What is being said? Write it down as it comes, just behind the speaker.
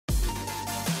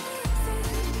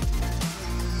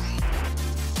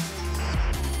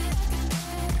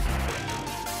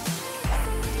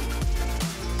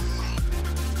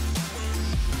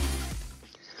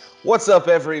What's up,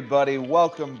 everybody?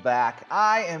 Welcome back.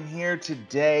 I am here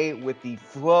today with the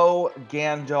Flow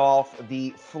Gandalf, the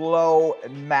Flow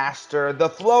Master, the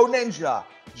Flow Ninja,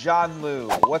 John Liu.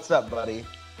 What's up, buddy?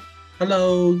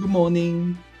 Hello, good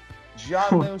morning.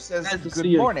 John Liu says Nice to see good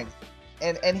you. morning.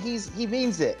 And he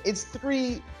means it. It's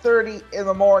 3:30 in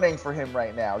the morning for him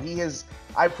right now.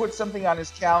 I put something on his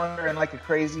calendar, and like a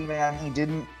crazy man, he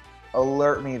didn't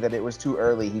alert me that it was too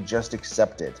early. He just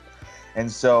accepted.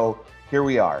 And so here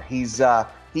we are. He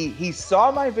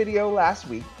saw my video last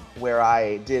week where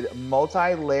I did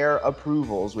multi-layer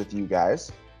approvals with you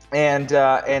guys, and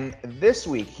this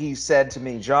week he said to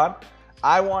me, John,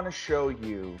 I want to show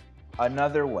you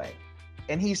another way.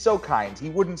 And he's so kind. He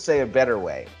wouldn't say a better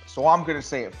way, so I'm going to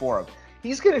say it for him.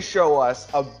 He's going to show us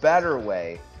a better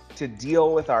way to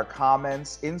deal with our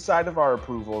comments inside of our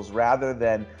approvals rather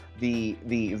than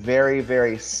the very,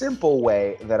 very simple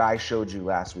way that I showed you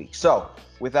last week. So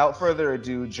without further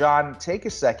ado, John, take a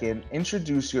second,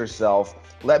 introduce yourself,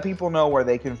 let people know where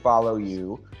they can follow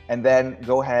you, and then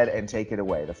go ahead and take it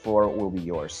away. The floor will be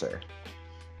yours, sir.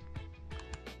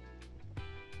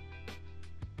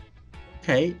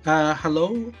 Okay,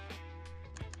 hello.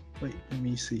 Wait, let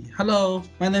me see. Hello,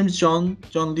 my name is John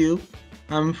Liu.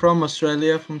 I'm from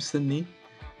Australia, from Sydney.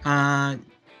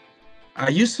 I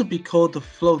used to be called the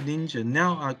Flow Ninja.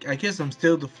 Now I guess I'm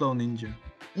still the Flow Ninja.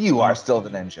 You are still the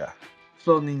ninja.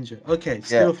 Flow Ninja. Okay,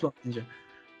 still Flow Ninja.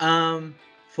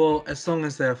 For as long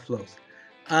as there are flows.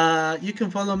 You can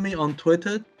follow me on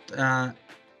Twitter,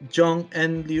 John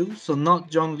N Liu. So not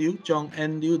John Liu, John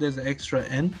N Liu. There's an extra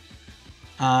N.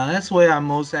 That's where I'm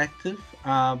most active.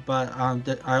 But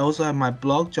I also have my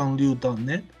blog,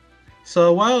 johnliu.net. So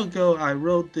a while ago, I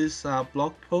wrote this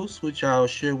blog post, which I'll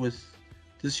share with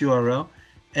this URL,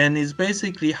 and it's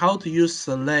basically how to use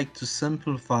select to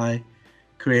simplify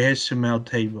create HTML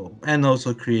table and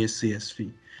also create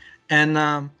CSV. And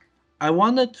I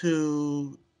wanted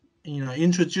to,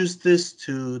 introduce this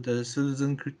to the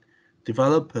citizen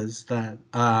developers that,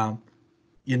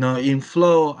 in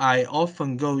Flow, I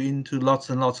often go into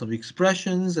lots and lots of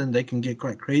expressions and they can get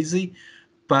quite crazy.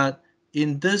 But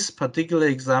in this particular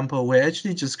example, we're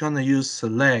actually just going to use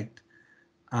select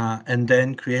and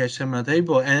then create HTML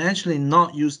table and actually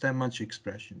not use that much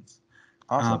expressions.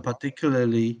 Awesome.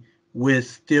 Particularly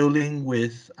with dealing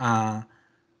with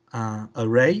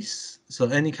arrays. So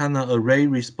any kind of array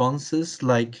responses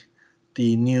like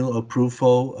the new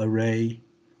approval array,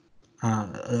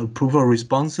 approval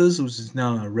responses, which is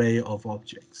now an array of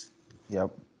objects.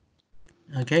 Yep.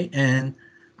 Okay, and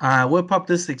we'll pop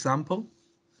this example.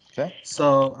 Okay.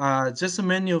 So just a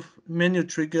menu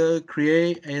trigger,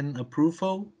 create an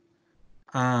approval.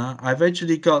 I've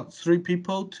actually got 3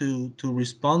 people to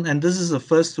respond, and this is a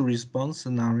first to respond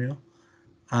scenario.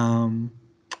 And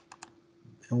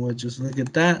we'll just look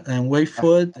at that and wait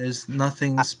for it. There's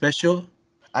nothing special.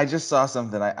 I just saw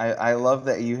something. I love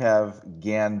that you have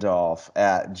Gandalf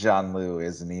at John Liu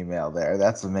as an email there.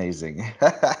 That's amazing.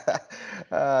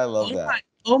 I love that.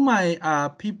 All my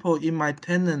people in my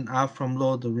tenant are from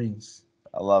Lord of the Rings.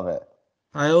 I love it.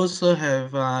 I also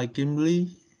have Gimli.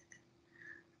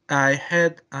 I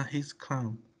had his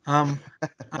clown. I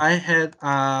had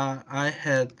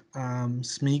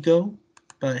Smeagol,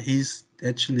 but he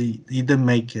didn't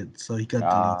make it, so he got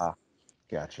deleted.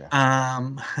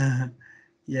 Gotcha.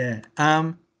 Yeah.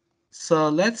 So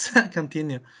let's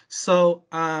continue. So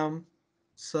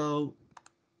so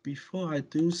before I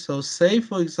do so, say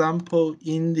for example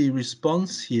in the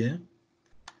response here,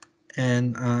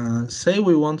 and say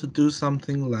we want to do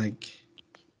something like,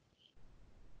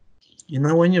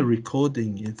 when you're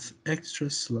recording, it's extra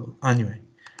slow. Anyway,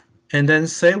 and then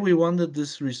say we wanted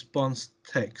this response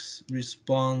text,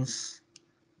 response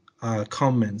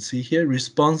comments. See here,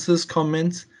 responses,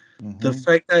 comments. The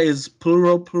fact that it's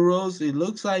plurals, it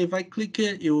looks like if I click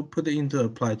it, it will put it into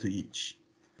apply to each.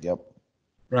 Yep.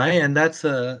 Right, and that's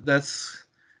a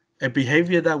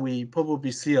behavior that we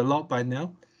probably see a lot by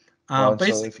now. Well,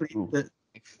 basically, so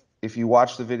if you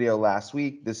watched the video last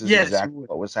week, this is exactly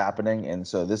what was happening, and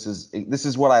so this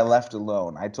is what I left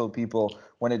alone. I told people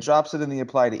when it drops it in the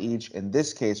apply to each, in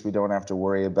this case, we don't have to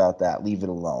worry about that. Leave it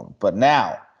alone. But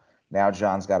now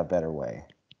John's got a better way.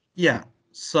 Yeah.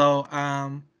 So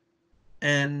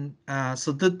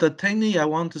so the technique I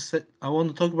want to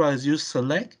talk about is use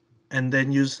select and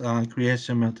then use create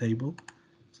HTML table.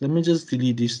 So let me just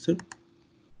delete these 2.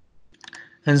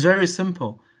 And it's very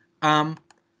simple.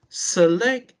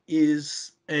 Select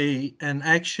is an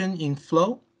action in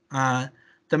Flow.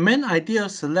 The main idea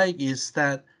of select is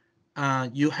that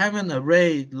you have an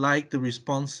array like the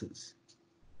responses.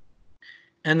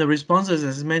 And the responses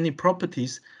has many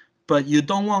properties, but you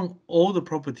don't want all the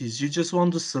properties. You just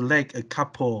want to select a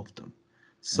couple of them.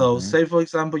 So say, for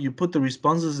example, you put the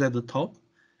responses at the top.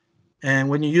 And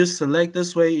when you use select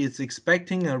this way, it's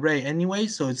expecting an array anyway,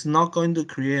 so it's not going to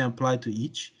create and apply to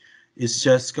each. It's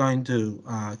just going to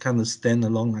kind of stand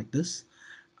along like this.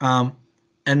 And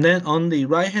then on the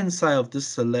right-hand side of this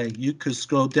select, you could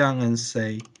scroll down and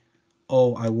say,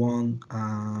 oh, I want,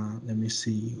 let me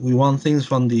see, we want things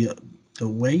from the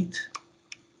weight.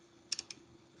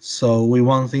 So we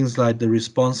want things like the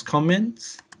response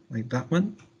comments, like that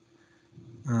one,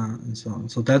 and so on.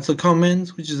 So that's a comment,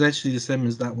 which is actually the same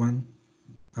as that one.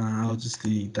 I'll just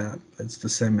delete that. It's the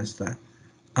same as that.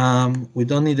 We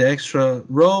don't need the extra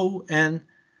row, and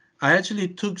I actually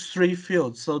took 3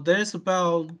 fields. So there's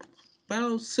about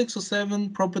 6 or 7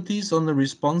 properties on the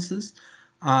responses.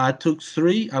 I took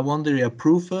 3. I want the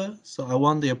approver, so I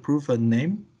want the approver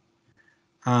name.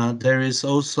 There is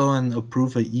also an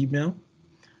approver email.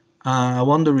 I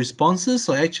want the responses,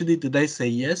 so actually did they say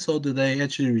yes or did they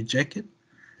actually reject it?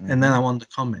 And then I want the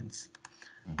comments.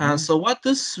 So what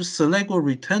this select will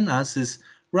return us is,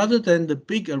 rather than the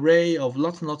big array of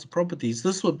lots and lots of properties,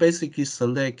 this will basically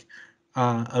select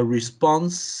a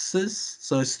responses.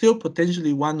 So it's still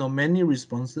potentially one or many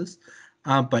responses,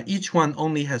 but each one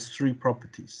only has 3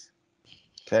 properties.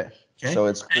 Okay. So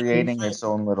it's creating its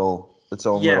own little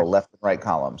left and right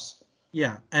columns.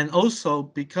 Yeah, and also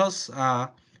because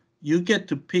you get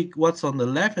to pick what's on the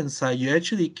left hand side, you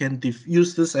actually can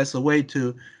use this as a way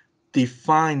to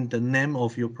define the name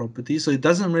of your property. So it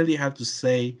doesn't really have to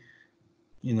say,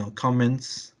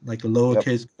 comments, like a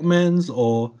lowercase comments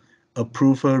or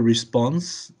approver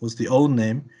response was the old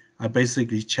name. I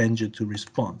basically change it to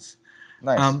response.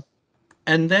 Nice.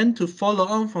 And then to follow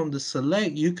on from the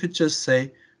select, you could just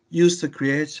say use the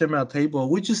create HTML table,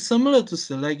 which is similar to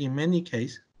select in many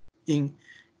cases. In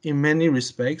many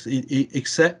respects, it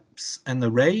accepts an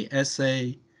array as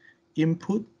a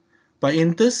input. But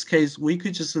in this case, we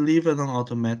could just leave it on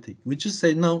automatic. We just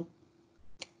say, no,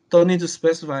 don't need to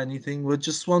specify anything. We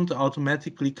just want to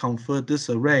automatically convert this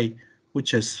array,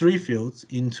 which has 3 fields,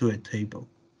 into a table.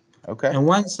 Okay. And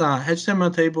once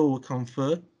HTML table will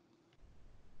convert,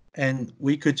 and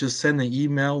we could just send an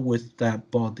email with that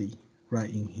body right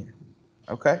in here.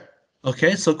 Okay.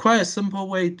 Okay, so quite a simple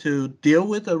way to deal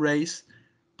with arrays,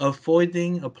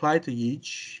 avoiding apply to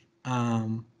each.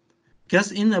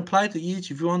 Because in apply to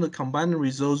each, if you want to combine the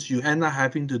results, you end up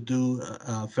having to do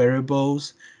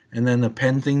variables and then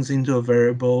append things into a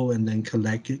variable and then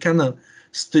collect it, kind of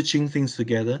stitching things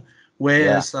together.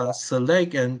 Whereas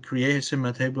select and create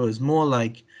HTML table is more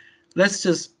like, let's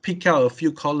just pick out a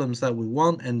few columns that we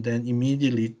want and then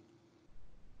immediately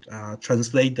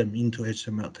translate them into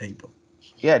HTML table.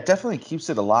 Yeah, it definitely keeps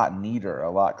it a lot neater,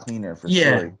 a lot cleaner for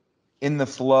sure. In the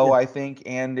flow, I think,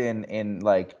 and in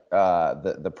like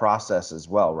the process as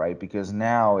well, right? Because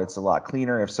now it's a lot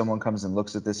cleaner. If someone comes and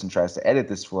looks at this and tries to edit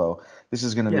this flow, this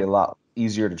is going to be a lot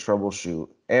easier to troubleshoot.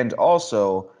 And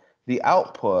also, the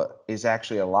output is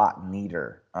actually a lot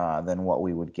neater than what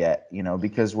we would get,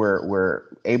 because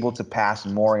we're able to pass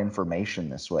more information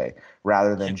this way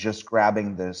rather than just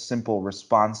grabbing the simple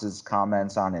responses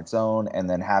comments on its own and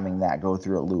then having that go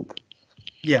through a loop.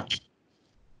 Yeah.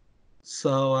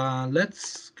 So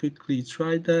let's quickly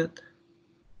try that.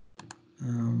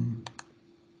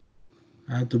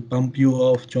 I have to bump you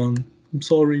off, John. I'm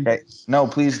sorry. Okay. No,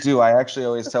 please do. I actually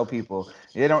always tell people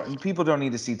people don't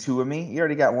need to see 2 of me. You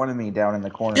already got 1 of me down in the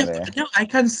corner there. No, I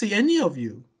can't see any of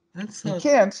you. You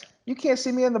can't. You can't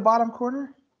see me in the bottom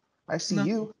corner. I see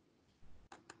you.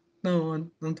 No,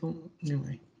 I don't.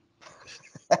 Anyway.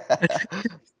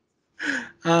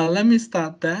 Let me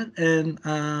start that, and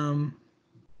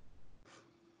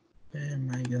where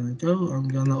am I gonna go? I'm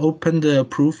gonna open the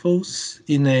approvals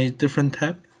in a different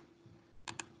tab.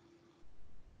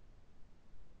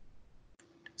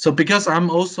 So because I'm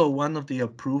also one of the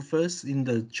approvers in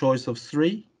the choice of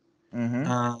 3,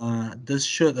 this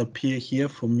should appear here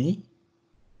for me.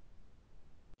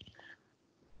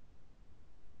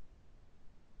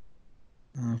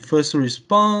 First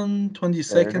respond, 20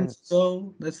 seconds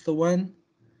ago. That's the one.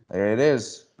 There it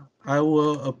is. I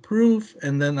will approve,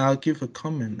 and then I'll give a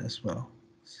comment as well.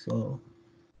 So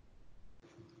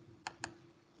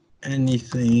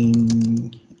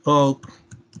anything,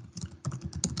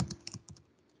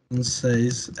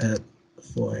 says at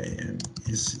 4 a.m.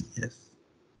 is yes.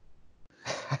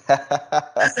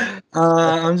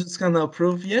 I'm just gonna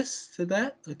approve yes to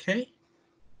that. Okay.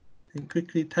 And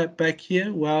quickly tap back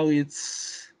here while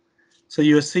it's, so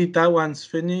you'll see that one's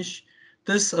finished.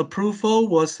 This approval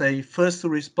was a first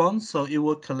response, so it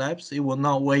will collapse. It will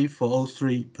not wait for all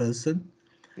 3 person.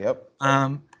 Yep.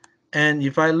 And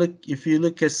if you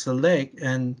look at select,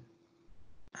 and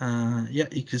yeah,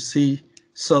 you can see.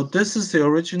 So this is the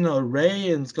original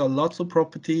array, and it's got lots of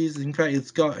properties. In fact,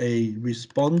 it's got a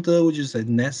responder, which is a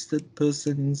nested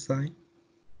person inside.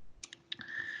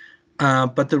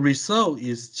 But the result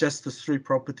is just the 3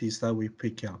 properties that we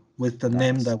pick out with the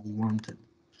name that we wanted.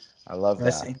 I love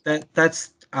that.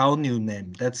 That's our new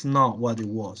name. That's not what it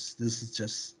was. This is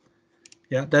just,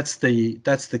 yeah, that's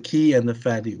the key and the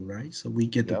value, right? So we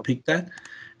get to pick that.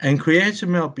 And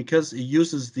CreateML, because it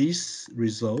uses this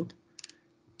result,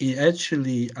 it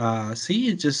actually see,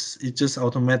 it just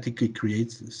automatically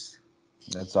creates this.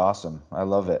 That's awesome. I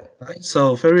love it. Right?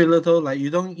 So very little, like we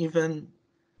don't even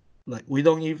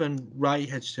write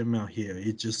HTML here.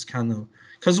 It just kind of,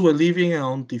 because we're leaving it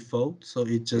on default, so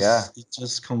it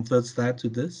just converts that to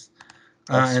this.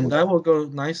 And that will go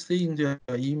nicely into your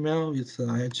email. It's a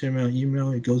HTML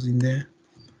email. It goes in there.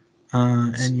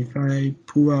 And if I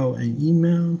pull out an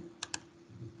email.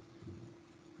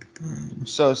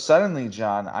 So suddenly,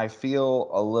 John, I feel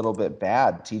a little bit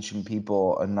bad teaching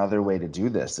people another way to do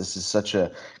this. This is such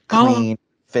a clean,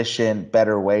 efficient,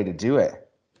 better way to do it.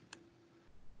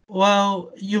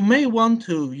 Well, you may want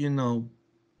to,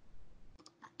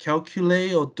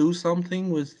 calculate or do something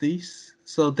with these.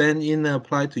 So then in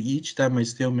apply to each, that may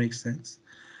still make sense.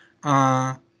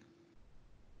 Like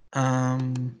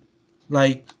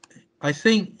I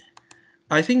think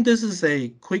this is a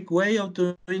quick way of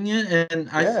doing it, and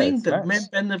I think the main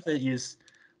benefit is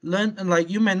like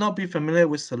you may not be familiar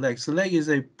with select. Select is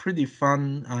a pretty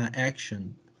fun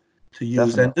action to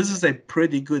use, and this is a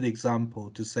pretty good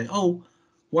example to say, oh,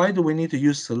 why do we need to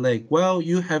use select? Well,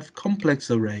 you have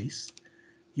complex arrays.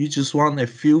 You just want a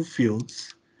few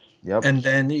fields, and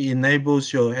then it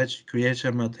enables your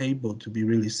HTML table to be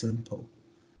really simple.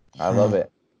 I love it.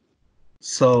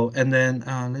 So, and then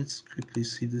let's quickly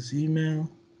see this email.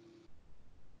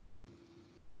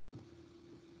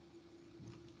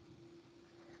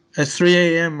 At 3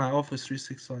 a.m., my Office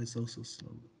 365 is also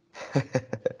slow.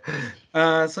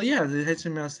 So yeah, the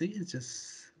HTML is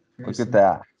just very look simple.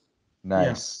 at that.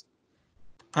 Nice.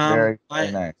 Yeah. Very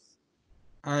nice.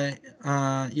 I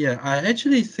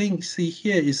actually think, see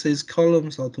here it says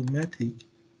columns automatic.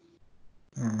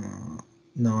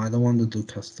 No, I don't want to do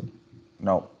custom.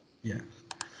 No. Yeah.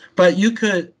 But you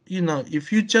could,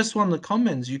 if you just want the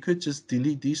comments, you could just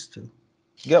delete these 2.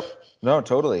 Yep. No,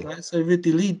 totally. Right? So if you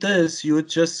delete this, you would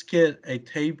just get a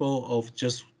table of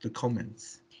just the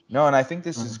comments. No, and I think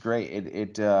this is great.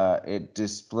 It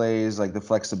displays like the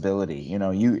flexibility.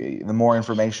 The more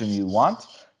information you want,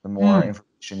 the more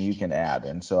information you can add.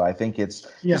 And so I think this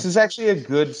is actually a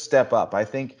good step up. I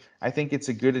think it's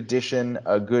a good addition,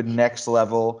 a good next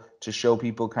level to show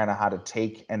people kind of how to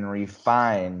take and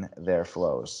refine their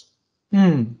flows.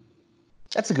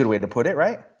 That's a good way to put it,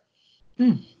 right?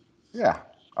 Yeah.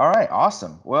 All right.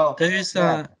 Awesome. Well, there is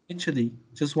actually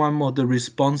just one more, the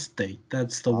response date.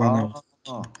 That's the one I was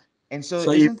thinking. And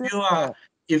so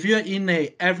if you're in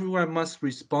a everyone must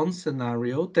respond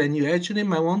scenario, then you actually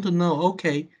might want to know,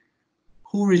 okay,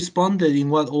 who responded in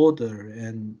what order?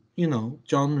 And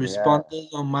John responded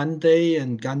on Monday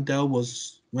and Gandel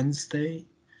was Wednesday.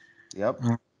 Yep.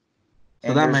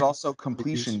 And there's also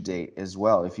completion date as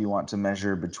well, if you want to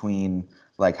measure between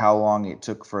like how long it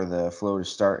took for the flow to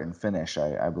start and finish,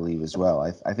 I believe as well.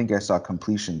 I think I saw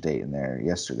completion date in there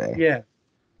yesterday. Yeah.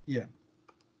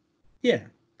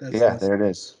 There it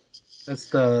is. That's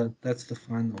the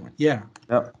final one. Yeah.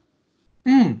 Yep.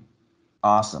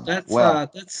 Awesome.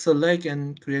 That's select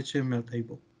and CreateML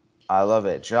table. I love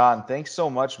it. John, thanks so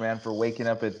much, man, for waking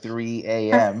up at 3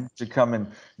 a.m. to come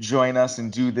and join us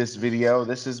and do this video.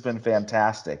 This has been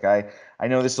fantastic. I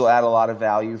know this will add a lot of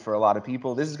value for a lot of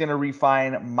people. This is going to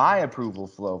refine my approval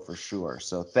flow for sure.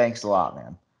 So thanks a lot,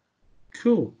 man.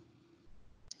 Cool.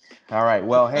 All right.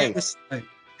 Well, hey.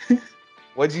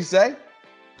 What'd you say?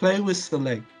 Play with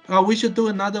select. Oh, we should do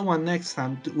another one next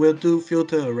time. We'll do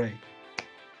filter array.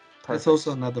 Perfect. That's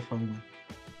also another fun one.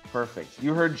 Perfect.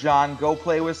 You heard John. Go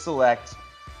play with select.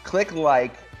 Click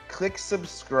like. Click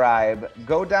subscribe.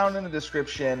 Go down in the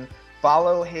description.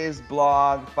 Follow his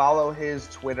blog. Follow his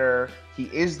Twitter. He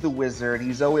is the wizard.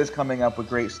 He's always coming up with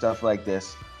great stuff like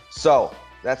this. So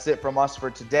that's it from us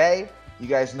for today. You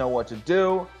guys know what to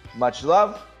do. Much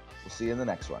love. We'll see you in the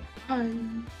next one.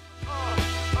 Bye.